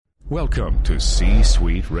Welcome to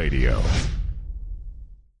C-Suite Radio.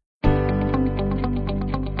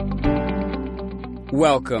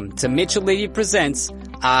 Welcome to Mitchell Levy Presents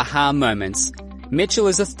Aha Moments. Mitchell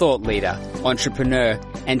is a thought leader, entrepreneur,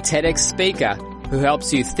 and TEDx speaker who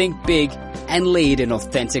helps you think big and lead an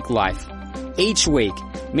authentic life. Each week,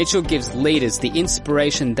 Mitchell gives leaders the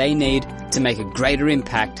inspiration they need to make a greater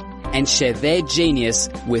impact and share their genius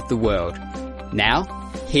with the world. Now,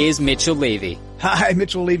 here's Mitchell Levy. Hi,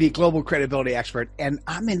 Mitchell Levy, global credibility expert, and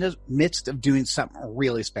I'm in the midst of doing something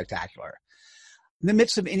really spectacular. In the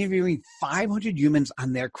midst of interviewing 500 humans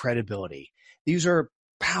on their credibility. These are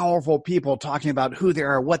powerful people talking about who they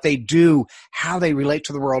are, what they do, how they relate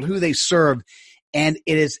to the world, who they serve, and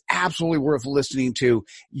it is absolutely worth listening to.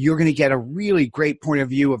 You're going to get a really great point of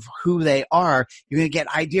view of who they are. You're going to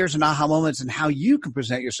get ideas and aha moments and how you can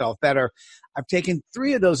present yourself better. I've taken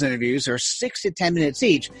 3 of those interviews. They're 6 to 10 minutes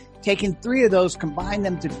each. Taken 3 of those, combined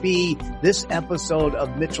them to be this episode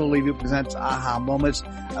of Mitchell Levy Presents Aha Moments.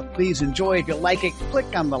 Please enjoy. If you like it,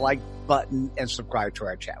 click on the like button and subscribe to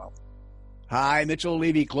our channel. Hi, Mitchell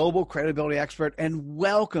Levy, global credibility expert, and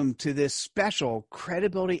welcome to this special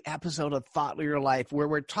credibility episode of Thought Leader Life, where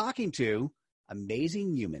we're talking to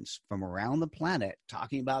amazing humans from around the planet,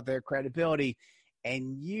 talking about their credibility.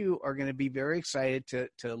 And you are going to be very excited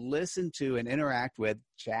to listen to and interact with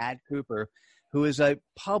Chad Cooper, who is a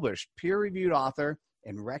published, peer-reviewed author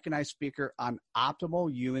and recognized speaker on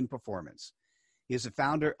optimal human performance. He is the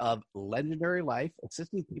founder of Legendary Life,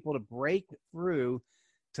 assisting people to break through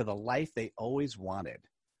to the life they always wanted.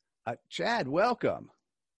 Chad, welcome.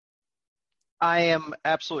 I am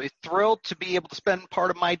absolutely thrilled to be able to spend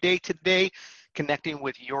part of my day today connecting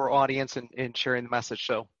with your audience and sharing the message.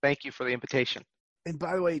 So thank you for the invitation. And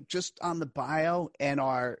by the way, just on the bio and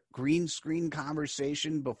our green screen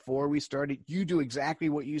conversation before we started, you do exactly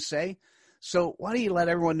what you say. So why don't you let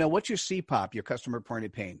everyone know, what's your CPOP, your customer point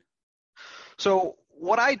of pain? So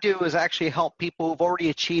what I do is actually help people who've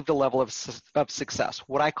already achieved a level of success,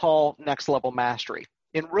 what I call next level mastery.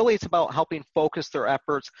 And really it's about helping focus their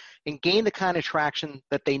efforts and gain the kind of traction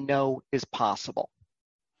that they know is possible.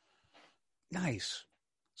 Nice.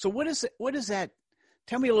 So what is that?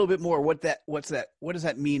 Tell me a little bit more. What does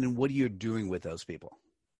that mean, and what are you doing with those people?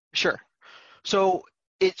 Sure. So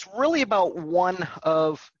it's really about one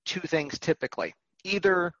of 2 things typically.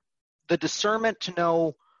 Either the discernment to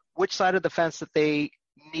know which side of the fence that they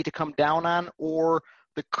need to come down on, or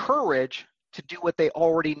the courage to do what they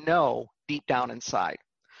already know deep down inside.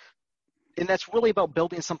 And that's really about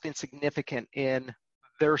building something significant in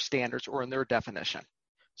their standards or in their definition.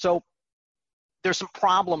 So there's some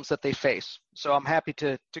problems that they face. So I'm happy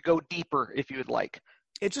to go deeper if you would like.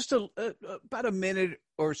 It's just about a minute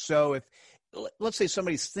or so. If let's say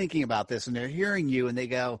somebody's thinking about this and they're hearing you and they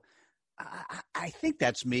go, I think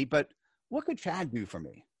that's me, but what could Chad do for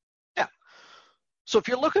me? Yeah. So if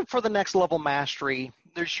you're looking for the next level mastery,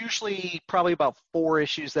 there's usually probably about 4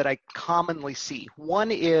 issues that I commonly see. One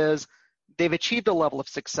is they've achieved a level of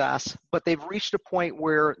success, but they've reached a point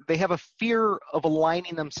where they have a fear of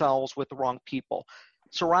aligning themselves with the wrong people,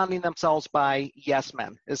 surrounding themselves by yes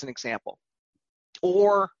men, as an example.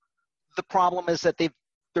 Or the problem is that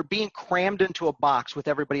they're being crammed into a box with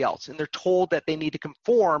everybody else, and they're told that they need to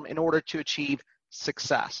conform in order to achieve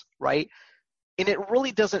success, right? And it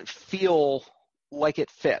really doesn't feel like it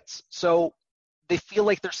fits. So they feel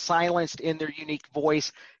like they're silenced in their unique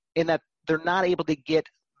voice, and that they're not able to get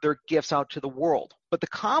their gifts out to the world. But the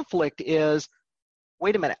conflict is,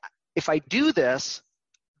 wait a minute, if I do this,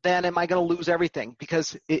 then am I going to lose everything?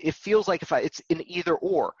 Because it feels like it's an either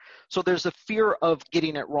or. So there's a fear of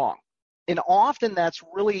getting it wrong. And often that's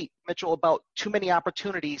really, Mitchell, about too many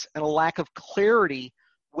opportunities and a lack of clarity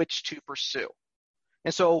which to pursue.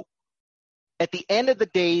 And so at the end of the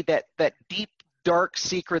day, that deep, dark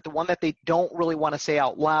secret, the one that they don't really want to say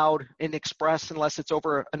out loud and express unless it's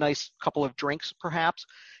over a nice couple of drinks perhaps,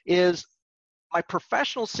 is my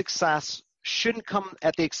professional success shouldn't come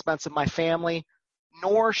at the expense of my family,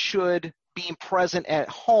 nor should being present at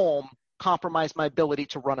home compromise my ability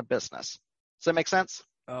to run a business. Does that make sense?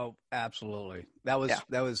 Oh, absolutely. That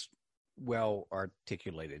was well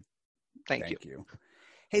articulated. Thank you.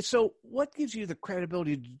 Hey, so what gives you the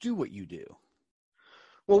credibility to do what you do?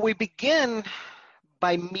 Well, we begin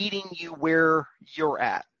by meeting you where you're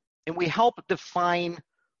at, and we help define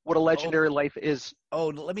what a legendary life is. Oh,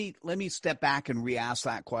 let me step back and re-ask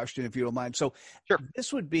that question, if you don't mind. So sure.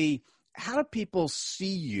 This would be, how do people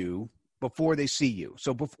see you before they see you?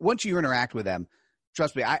 So once you interact with them,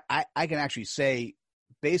 trust me, I can actually say,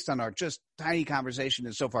 based on our just tiny conversation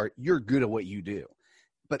and so far, you're good at what you do.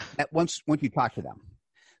 But once you talk to them.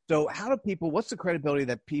 So what's the credibility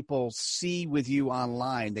that people see with you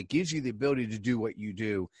online that gives you the ability to do what you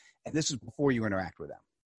do? And this is before you interact with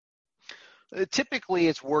them. Typically,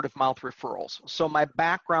 it's word of mouth referrals. So my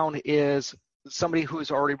background is somebody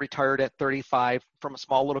who's already retired at 35 from a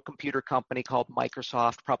small little computer company called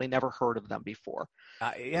Microsoft. Probably never heard of them before.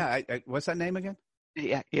 What's that name again?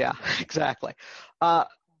 Yeah, exactly. But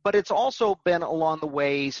it's also been along the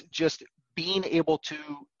ways just being able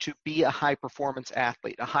to be a high performance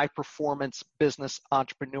athlete, a high performance business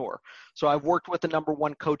entrepreneur. So I've worked with the number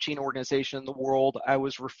one coaching organization in the world. I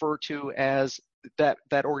was referred to as that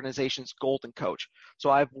organization's golden coach. So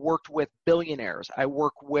I've worked with billionaires. I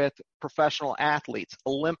work with professional athletes,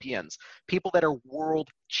 Olympians, people that are world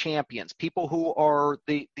champions, people who are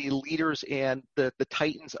the leaders and the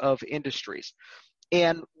titans of industries.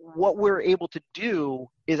 And what we're able to do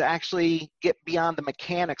is actually get beyond the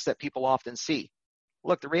mechanics that people often see.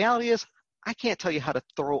 Look, the reality is I can't tell you how to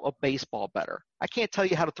throw a baseball better. I can't tell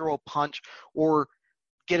you how to throw a punch or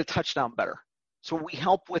get a touchdown better. So we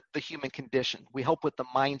help with the human condition. We help with the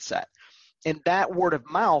mindset. And that word of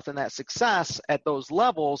mouth and that success at those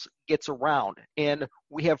levels gets around. And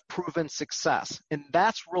we have proven success. And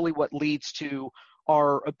that's really what leads to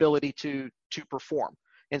our ability to perform.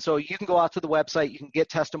 And so you can go out to the website, you can get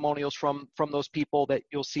testimonials from those people that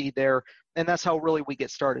you'll see there. And that's how really we get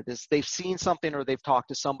started, is they've seen something or they've talked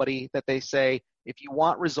to somebody that they say, if you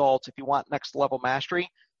want results, if you want next level mastery,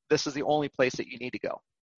 this is the only place that you need to go.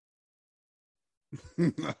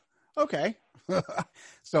 Okay.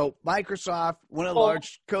 So Microsoft, one of the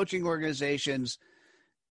large coaching organizations,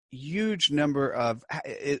 huge number of,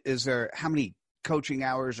 how many coaching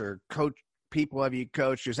hours or people have you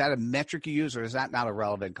coached? Is that a metric you use, or is that not a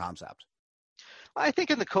relevant concept? I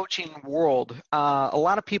think in the coaching world, a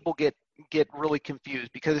lot of people get really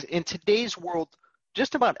confused, because in today's world,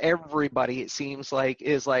 just about everybody, it seems like,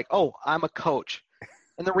 is like, oh, I'm a coach.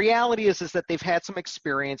 And the reality is that they've had some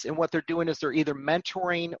experience, and what they're doing is they're either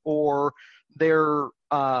mentoring or they're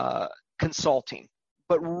consulting.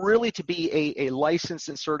 But really, to be a licensed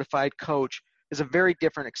and certified coach is a very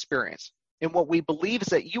different experience. And what we believe is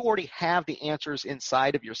that you already have the answers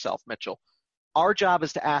inside of yourself, Mitchell. Our job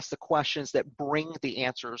is to ask the questions that bring the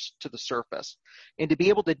answers to the surface. And to be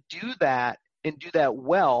able to do that and do that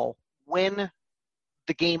well when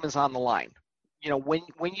the game is on the line. You know,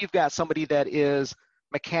 when you've got somebody that is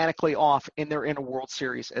mechanically off and they're in a World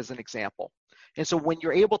Series, as an example. And so when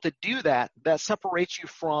you're able to do that, that separates you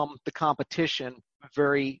from the competition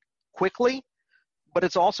very quickly. But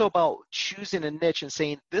it's also about choosing a niche and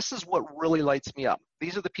saying, this is what really lights me up.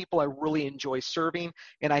 These are the people I really enjoy serving,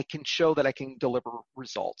 and I can show that I can deliver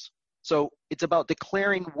results. So it's about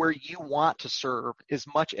declaring where you want to serve as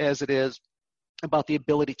much as it is about the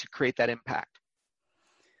ability to create that impact.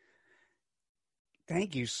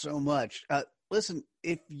 Thank you so much. Listen,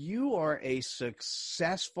 if you are a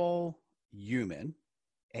successful human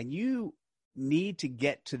and you need to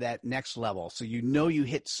get to that next level, so you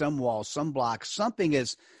hit some wall, some block, something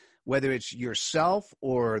is, whether it's yourself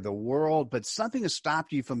or the world, but something has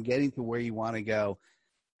stopped you from getting to where you want to go,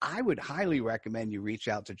 I would highly recommend you reach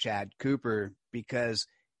out to Chad Cooper, because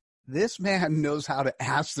this man knows how to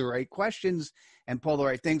ask the right questions and pull the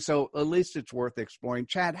right thing. So at least it's worth exploring.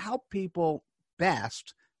 Chad, how people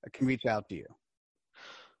best can reach out to you?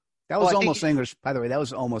 That was almost English. By the way, that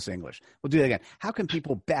was almost English. We'll do that again. How can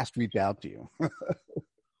people best reach out to you?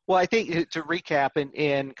 Well, I think to recap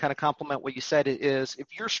and kind of complement what you said is, if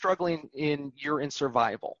you're struggling you're in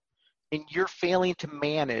survival and you're failing to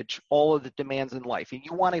manage all of the demands in life, and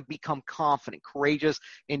you want to become confident, courageous,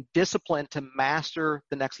 and disciplined to master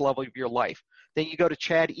the next level of your life, then you go to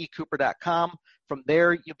chadecooper.com. From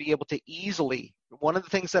there, you'll be able to easily, one of the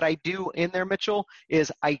things that I do in there, Mitchell, is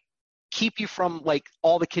I keep you from like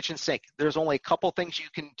all the kitchen sink. There's only a couple things you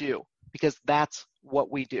can do, because that's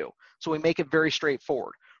what we do. So we make it very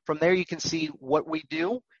straightforward. From there, you can see what we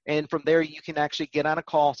do. And from there, you can actually get on a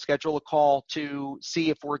call, schedule a call to see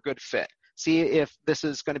if we're a good fit, see if this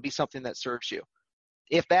is going to be something that serves you.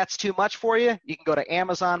 If that's too much for you, you can go to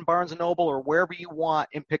Amazon, Barnes & Noble, or wherever you want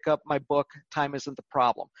and pick up my book, Time Isn't the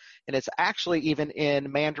Problem. And it's actually even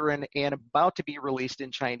in Mandarin and about to be released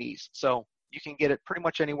in Chinese. So you can get it pretty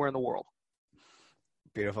much anywhere in the world.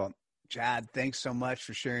 Beautiful. Chad, thanks so much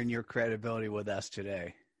for sharing your credibility with us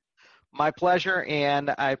today. My pleasure,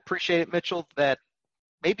 and I appreciate it, Mitchell, that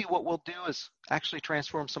maybe what we'll do is actually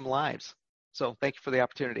transform some lives. So thank you for the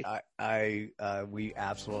opportunity. We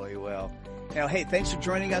absolutely will. Now, hey, thanks for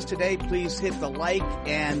joining us today. Please hit the like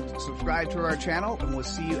and subscribe to our channel, and we'll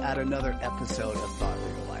see you at another episode of Thought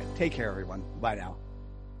Leader Live. Take care, everyone. Bye now.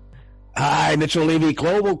 Hi, Mitchell Levy,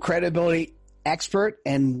 Global Credibility expert,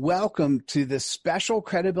 and welcome to this special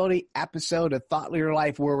credibility episode of Thought Leader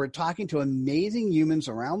Life, where we're talking to amazing humans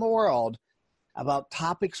around the world about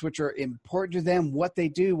topics which are important to them, what they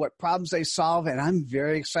do, what problems they solve. And I'm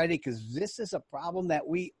very excited because this is a problem that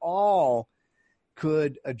we all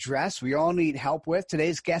could address. We all need help with.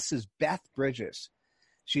 Today's guest is Beth Bridges.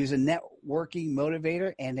 She's a networking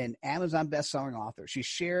motivator and an Amazon bestselling author. She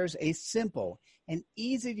shares a simple and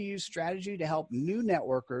easy-to-use strategy to help new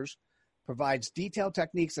networkers, provides detailed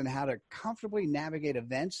techniques on how to comfortably navigate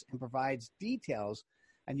events, and provides details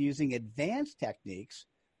on using advanced techniques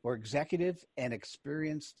for executives and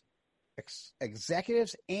experienced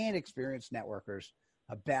networkers.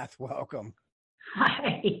 Beth, welcome.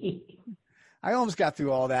 Hi. I almost got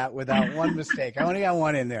through all that without one mistake. I only got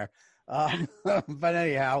one in there. But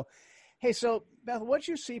anyhow, hey, so Beth, what's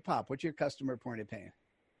your CPOP? What's your customer point of pain?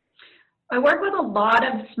 I work with a lot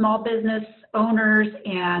of small business owners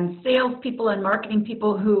and salespeople and marketing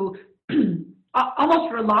people who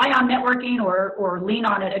almost rely on networking or lean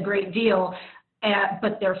on it a great deal,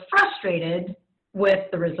 but they're frustrated with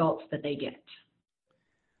the results that they get.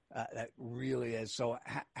 That really is. So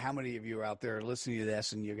how many of you are out there listening to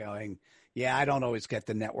this and you're going, yeah, I don't always get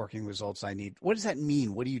the networking results I need. What does that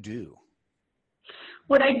mean? What do you do?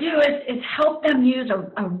 What I do is help them use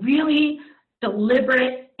a really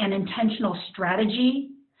deliberate and intentional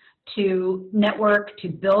strategy to network, to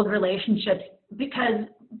build relationships, because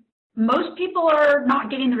most people are not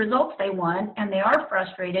getting the results they want, and they are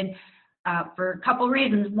frustrated for a couple of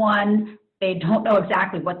reasons. One, they don't know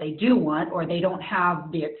exactly what they do want, or they don't have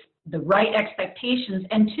the right expectations.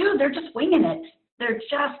 And two, they're just winging it. They're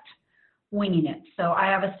just winging it. So I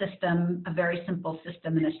have a system, a very simple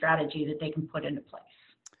system and a strategy that they can put into place.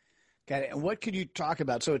 Got it. And what could you talk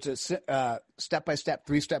about? So it's a step-by-step,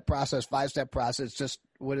 3-step process, 5-step process. Just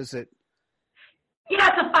what is it? Yeah,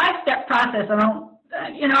 it's a 5-step process. I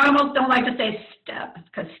almost don't like to say step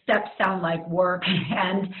because steps sound like work.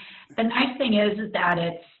 And the nice thing is that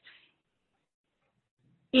it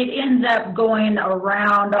ends up going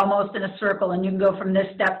around almost in a circle, and you can go from this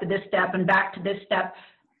step to this step and back to this step.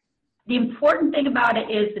 The important thing about it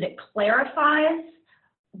is that it clarifies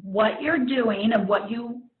what you're doing and what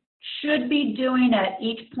you should be doing at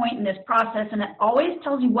each point in this process, and it always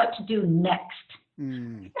tells you what to do next.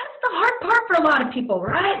 That's the hard part for a lot of people,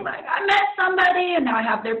 right? Like, I met somebody and now I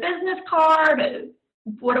have their business card.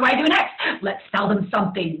 What do I do next? Let's sell them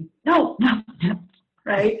something. No,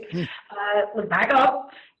 right? Let's back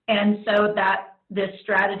up. And so that this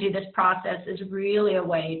strategy, this process is really a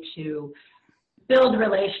way to build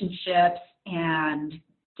relationships and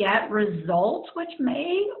get results, which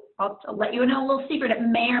I'll let you know a little secret, it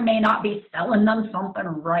may or may not be selling them something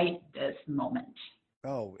right this moment.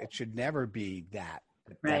 Oh, it should never be that.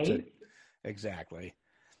 Right? Exactly.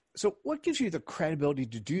 So what gives you the credibility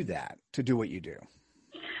to do that, to do what you do?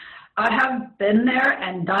 I have been there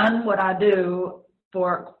and done what I do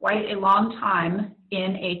for quite a long time.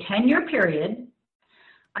 In a 10-year period,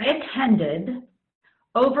 I attended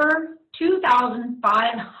over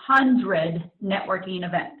 2,500 networking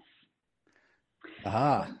events.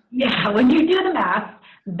 Yeah, when you do the math,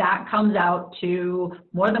 that comes out to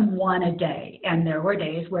more than one a day. And there were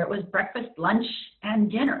days where it was breakfast, lunch,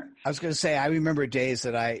 and dinner. I was going to say, I remember days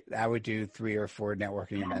that I would do 3 or 4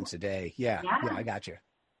 networking events a day. Yeah, I got you.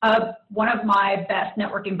 One of my best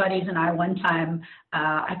networking buddies and I one time,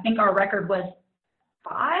 I think our record was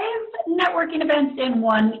 5 networking events in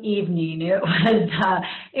one evening. It was,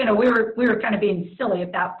 we were kind of being silly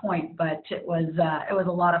at that point, but it was a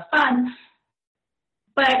lot of fun.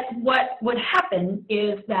 But what would happen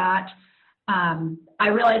is that I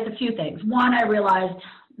realized a few things. One, I realized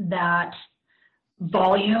that the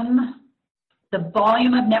volume of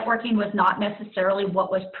networking was not necessarily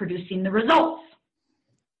what was producing the results,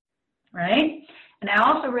 right? And I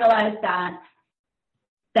also realized that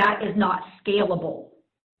is not scalable,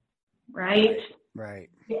 right? Right.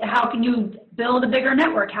 How can you build a bigger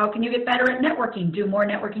network? How can you get better at networking? Do more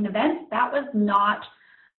networking events? That was not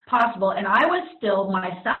possible. And I was still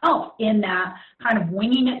myself in that kind of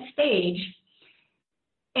winging it stage.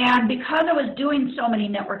 And because I was doing so many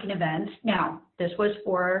networking events, now this was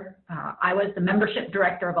I was the membership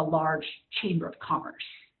director of a large chamber of commerce.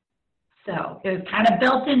 So it was kind of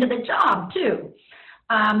built into the job too.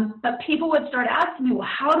 But people would start asking me, well,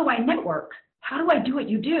 how do I network? How do I do what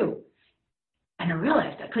you do? And I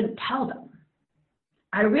realized I couldn't tell them.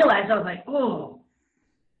 I realized I was like, oh,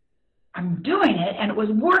 I'm doing it, and it was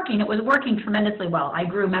working. It was working tremendously well. I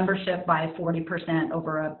grew membership by 40%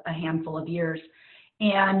 over a handful of years,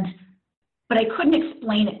 but I couldn't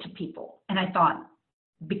explain it to people. And I thought,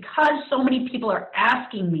 because so many people are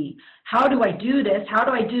asking me, how do I do this? How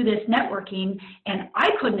do I do this networking? And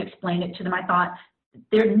I couldn't explain it to them. I thought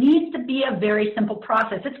there needs to be a very simple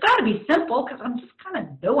process. It's got to be simple because I'm just kind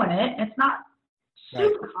of doing it. It's not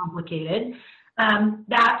super complicated.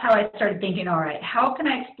 That's how I started thinking, all right, how can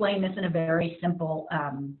I explain this in a very simple,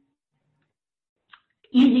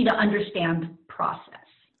 easy to understand process?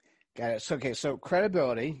 Got it. So, okay, so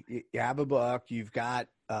credibility, you have a book, you've got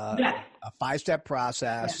a 5-step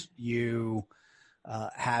process, you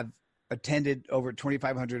have attended over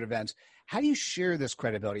 2,500 events. How do you share this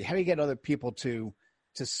credibility? How do you get other people to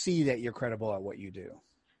see that you're credible at what you do?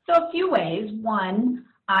 So a few ways. One,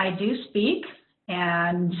 I do speak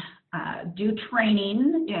and do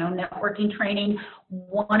training, networking training.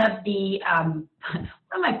 One of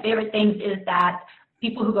my favorite things is that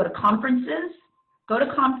people who go to conferences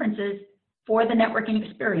for the networking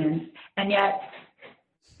experience, and yet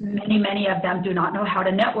many of them do not know how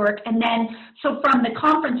to network. And then, so from the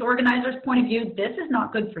conference organizer's point of view, this is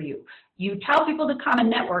not good for you. You tell people to come and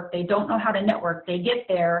network. They don't know how to network. They get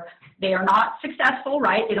there. They are not successful,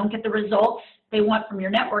 right? They don't get the results they want from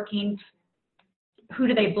your networking. Who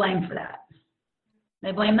do they blame for that?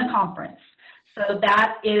 They blame the conference. So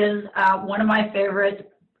that is one of my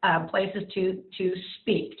favorite places to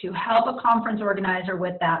speak, to help a conference organizer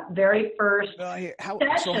with that very first session.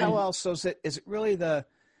 So how else? So is it really is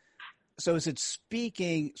it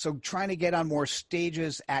speaking? So trying to get on more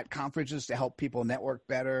stages at conferences to help people network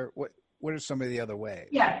better? What are some of the other ways?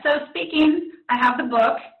 Yeah, so speaking, I have the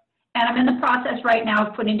book, and I'm in the process right now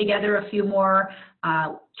of putting together a few more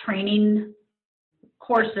training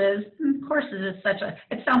courses. Courses is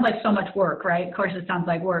it sounds like so much work, right? Courses sounds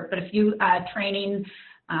like work, but a few training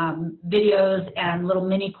videos and little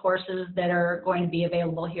mini courses that are going to be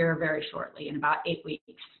available here very shortly in about 8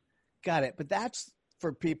 weeks. Got it. But that's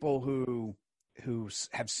for people who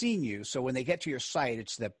have seen you. So when they get to your site,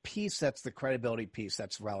 it's the piece that's the credibility piece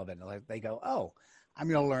that's relevant. Like they go, oh, I'm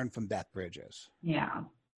going to learn from Beth Bridges. Yeah.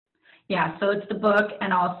 So it's the book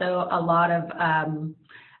and also a lot of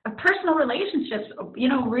personal relationships.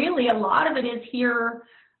 Really a lot of it is here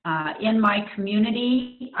in my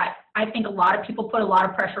community. I think a lot of people put a lot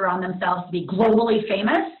of pressure on themselves to be globally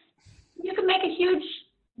famous. You can make a huge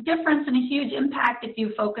difference and a huge impact if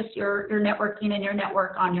you focus your networking and your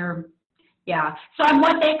network on so I'm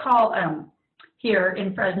what they call here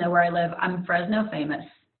in Fresno where I live, I'm Fresno famous.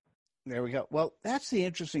 There we go. Well, that's the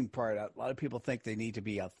interesting part. A lot of people think they need to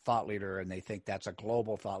be a thought leader and they think that's a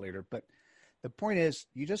global thought leader, but the point is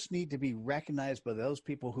you just need to be recognized by those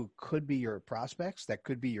people who could be your prospects, that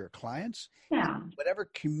could be your clients, whatever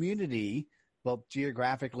community, both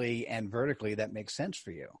geographically and vertically, that makes sense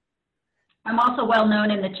for you. I'm also well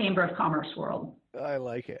known in the Chamber of Commerce world. I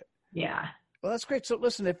like it. Yeah. Well, that's great. So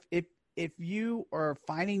listen, if you are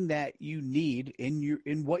finding that you need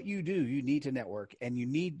in what you do, you need to network and you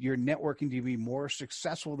need your networking to be more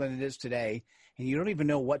successful than it is today, and you don't even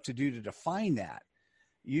know what to do to define that,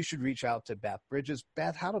 you should reach out to Beth Bridges.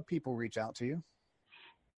 Beth, how do people reach out to you?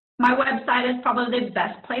 My website is probably the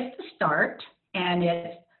best place to start, and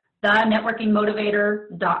it's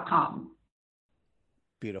thenetworkingmotivator.com.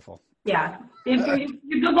 Beautiful. Yeah. If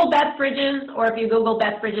you Google Beth Bridges, or if you Google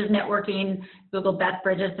Beth Bridges Networking, Google Beth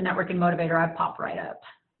Bridges, the Networking Motivator, I pop right up.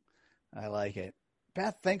 I like it.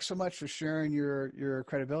 Beth, thanks so much for sharing your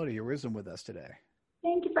credibility, your wisdom with us today.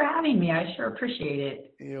 Thank you for having me. I sure appreciate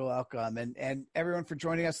it. You're welcome. And everyone for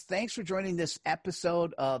joining us. Thanks for joining this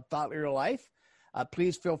episode of Thought Leader Life.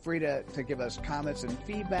 Please feel free to give us comments and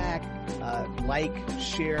feedback, like,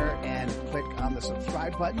 share, and click on the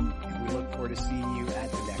subscribe button. And we look forward to seeing you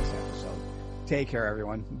at the next episode. Take care,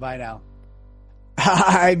 everyone. Bye now.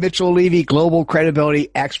 Hi, Mitchell Levy, global credibility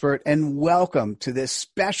expert, and welcome to this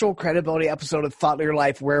special credibility episode of Thought Leader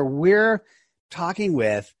Life, where we're talking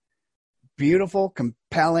with beautiful,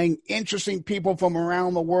 compelling, interesting people from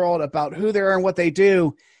around the world about who they are and what they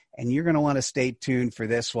do. And you're going to want to stay tuned for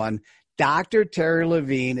this one. Dr. Terry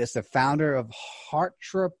Levine is the founder of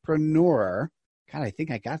Heartrepreneur. God, I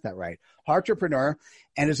think I got that right. Heartrepreneur,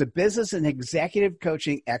 and is a business and executive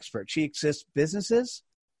coaching expert. She assists businesses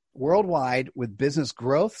worldwide with business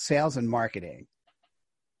growth, sales, and marketing.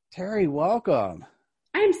 Terry, welcome.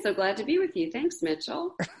 I'm so glad to be with you. Thanks,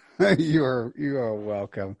 Mitchell. You are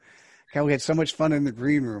welcome. God, we had so much fun in the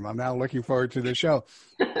green room. I'm now looking forward to the show.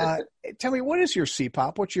 Tell me, what is your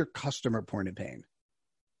CPOP? What's your customer point of pain?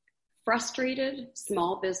 Frustrated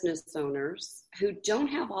small business owners who don't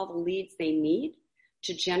have all the leads they need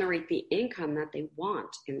to generate the income that they want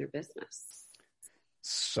in their business.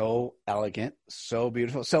 So elegant, so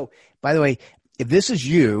beautiful. So, by the way, if this is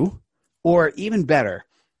you, or even better,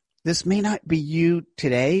 this may not be you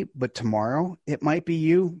today, but tomorrow it might be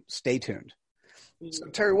you. Stay tuned. So,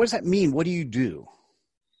 Terry, what does that mean? What do you do?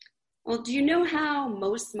 Well, do you know how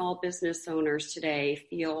most small business owners today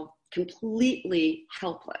feel completely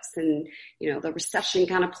helpless? And, the recession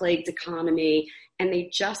kind of plagued economy, and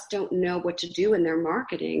they just don't know what to do in their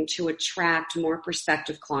marketing to attract more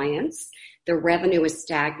prospective clients. Their revenue is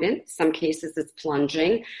stagnant. Some cases it's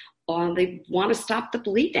plunging. Or they want to stop the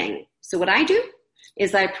bleeding. So what I do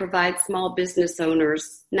is I provide small business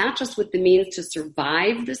owners not just with the means to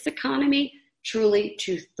survive this economy, truly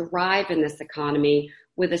to thrive in this economy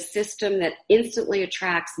with a system that instantly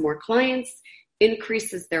attracts more clients,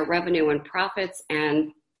 increases their revenue and profits,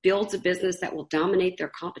 and builds a business that will dominate their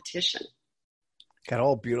competition. Got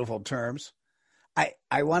all beautiful terms.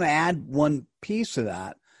 I want to add one piece to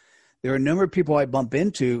that. There are a number of people I bump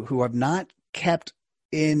into who have not kept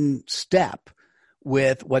in step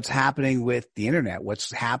with what's happening with the internet,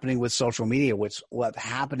 what's happening with social media, what's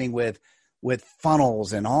happening with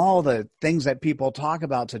funnels and all the things that people talk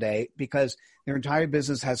about today, because their entire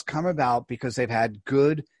business has come about because they've had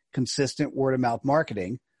good, consistent word of mouth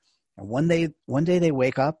marketing. And one day they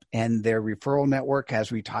wake up and their referral network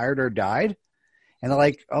has retired or died. And they're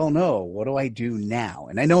like, oh no, what do I do now?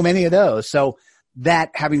 And I know many of those. So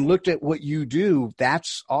that, having looked at what you do,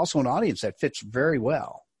 that's also an audience that fits very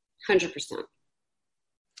well. 100%.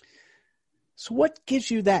 So what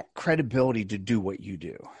gives you that credibility to do what you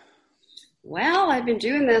do? Well, I've been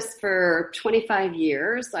doing this for 25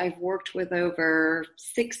 years. I've worked with over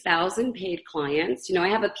 6,000 paid clients. I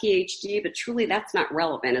have a PhD, but truly that's not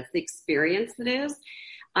relevant. It's the experience that is.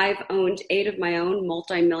 I've owned 8 of my own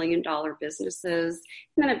multi-million-dollar businesses,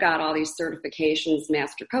 and then I've got all these certifications,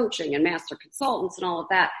 master coaching and master consultants and all of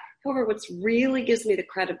that. However, what really gives me the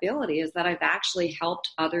credibility is that I've actually helped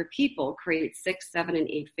other people create 6, 7, and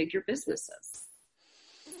 8-figure businesses.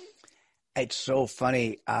 It's so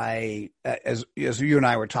funny. As you and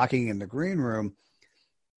I were talking in the green room,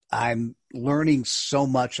 I'm learning so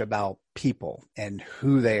much about people and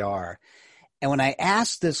who they are. And when I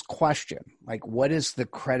ask this question, like, what is the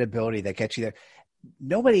credibility that gets you there?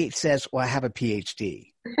 Nobody says, well, I have a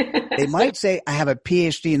PhD. They might say, I have a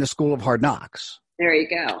PhD in the School of Hard Knocks. There you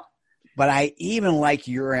go. But I even like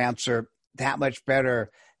your answer that much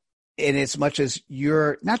better, in as much as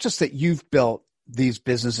you're not just that you've built these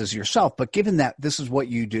businesses yourself, but given that this is what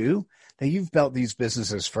you do, that you've built these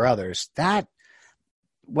businesses for others, that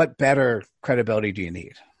what better credibility do you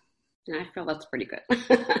need? I feel that's pretty good.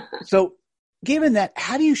 So given that,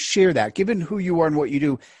 how do you share that? Given who you are and what you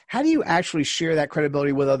do, how do you actually share that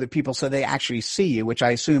credibility with other people so they actually see you, which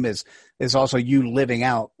I assume is also you living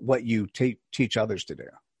out what you teach others to do?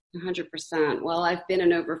 100%. Well, I've been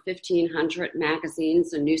in over 1,500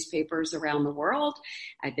 magazines and newspapers around the world.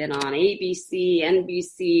 I've been on ABC,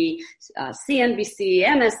 NBC, CNBC,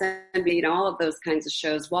 MSNBC, all of those kinds of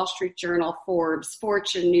shows, Wall Street Journal, Forbes,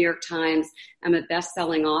 Fortune, New York Times. I'm a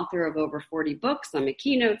best-selling author of over 40 books. I'm a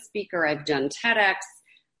keynote speaker. I've done TEDx.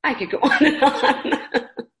 I could go on and on.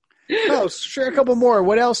 Oh, share a couple more.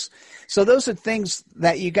 What else? So those are things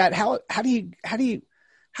that you got. How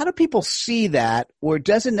do people see that, or it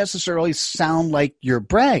doesn't necessarily sound like you're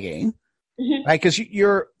bragging, right? Because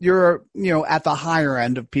you're at the higher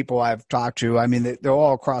end of people I've talked to. I mean, they're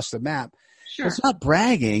all across the map. Sure. It's not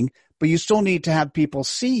bragging, but you still need to have people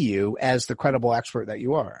see you as the credible expert that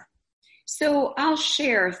you are. So I'll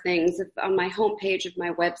share things. If on my homepage of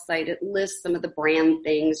my website, it lists some of the brand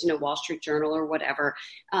things, Wall Street Journal or whatever.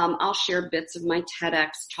 I'll share bits of my TEDx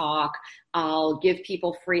talk. I'll give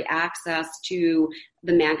people free access to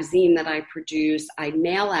the magazine that I produce. I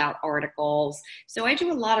mail out articles. So I do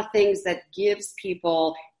a lot of things that gives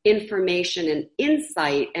people information and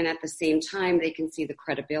insight, and at the same time, they can see the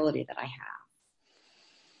credibility that I have.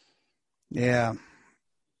 Yeah.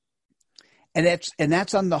 And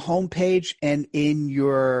that's on the homepage and in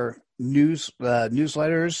your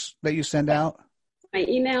newsletters that you send out? My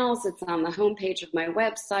emails, it's on the homepage of my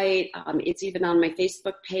website. It's even on my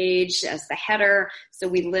Facebook page as the header. So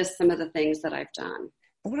we list some of the things that I've done.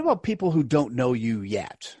 What about people who don't know you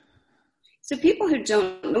yet? So people who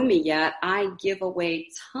don't know me yet, I give away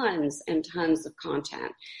tons and tons of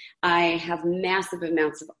content. I have massive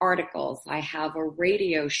amounts of articles. I have a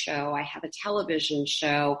radio show. I have a television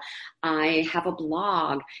show. I have a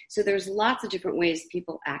blog. So there's lots of different ways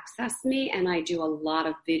people access me, and I do a lot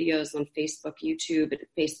of videos on Facebook, YouTube, and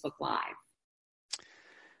Facebook Live.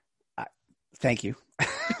 Thank you.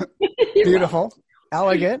 Beautiful.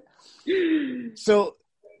 Elegant. So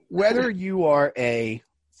whether you are a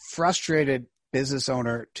frustrated business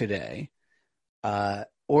owner today,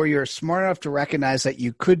 or you're smart enough to recognize that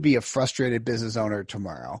you could be a frustrated business owner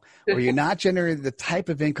tomorrow, or you're not generating the type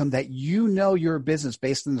of income that you know your business,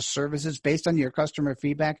 based on the services, based on your customer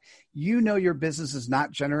feedback, you know your business is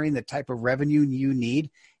not generating the type of revenue you need,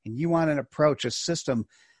 and you want an approach, a system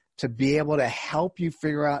to be able to help you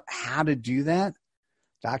figure out how to do that,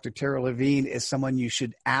 Dr. Tara Levine is someone you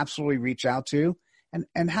should absolutely reach out to.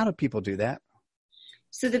 And how do people do that?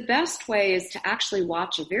 So the best way is to actually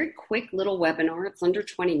watch a very quick little webinar. It's under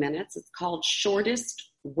 20 minutes. It's called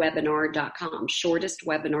shortestwebinar.com,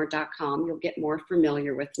 shortestwebinar.com. You'll get more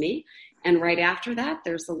familiar with me. And right after that,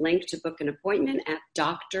 there's a link to book an appointment at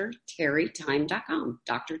drterrytime.com,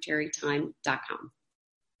 drterrytime.com.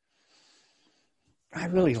 I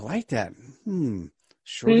really like that.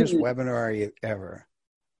 Shortest webinar ever.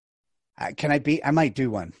 I might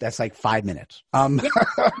do one. That's like 5 minutes.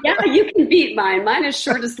 Yeah, you can beat mine. Mine is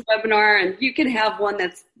shortest webinar, and you can have one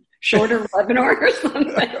that's shorter webinar or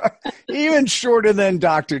something. Even shorter than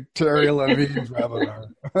Dr. Terry Levine's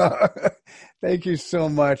webinar. Thank you so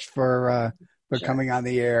much for coming on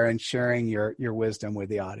the air and sharing your wisdom with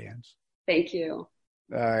the audience. Thank you.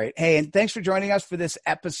 All right. Hey, and thanks for joining us for this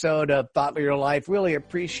episode of Thought Leader Life. Really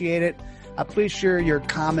appreciate it. Please share your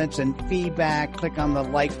comments and feedback. Click on the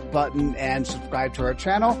like button and subscribe to our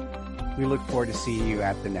channel. We look forward to seeing you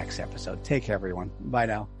at the next episode. Take care, everyone. Bye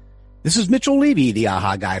now. This is Mitchell Levy, the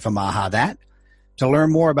AHA guy from AHA That. To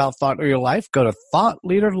learn more about Thought Leader Life, go to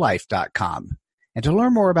thoughtleaderlife.com. And to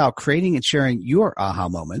learn more about creating and sharing your AHA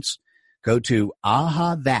moments, go to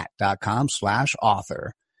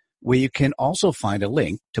ahathat.com/author, where you can also find a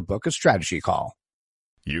link to book a strategy call.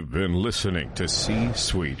 You've been listening to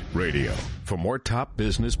C-Suite Radio. For more top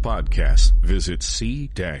business podcasts, visit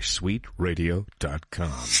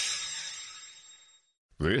c-suiteradio.com.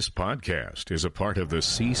 This podcast is a part of the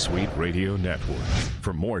C-Suite Radio Network.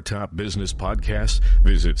 For more top business podcasts,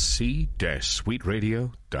 visit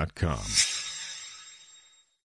c-suiteradio.com.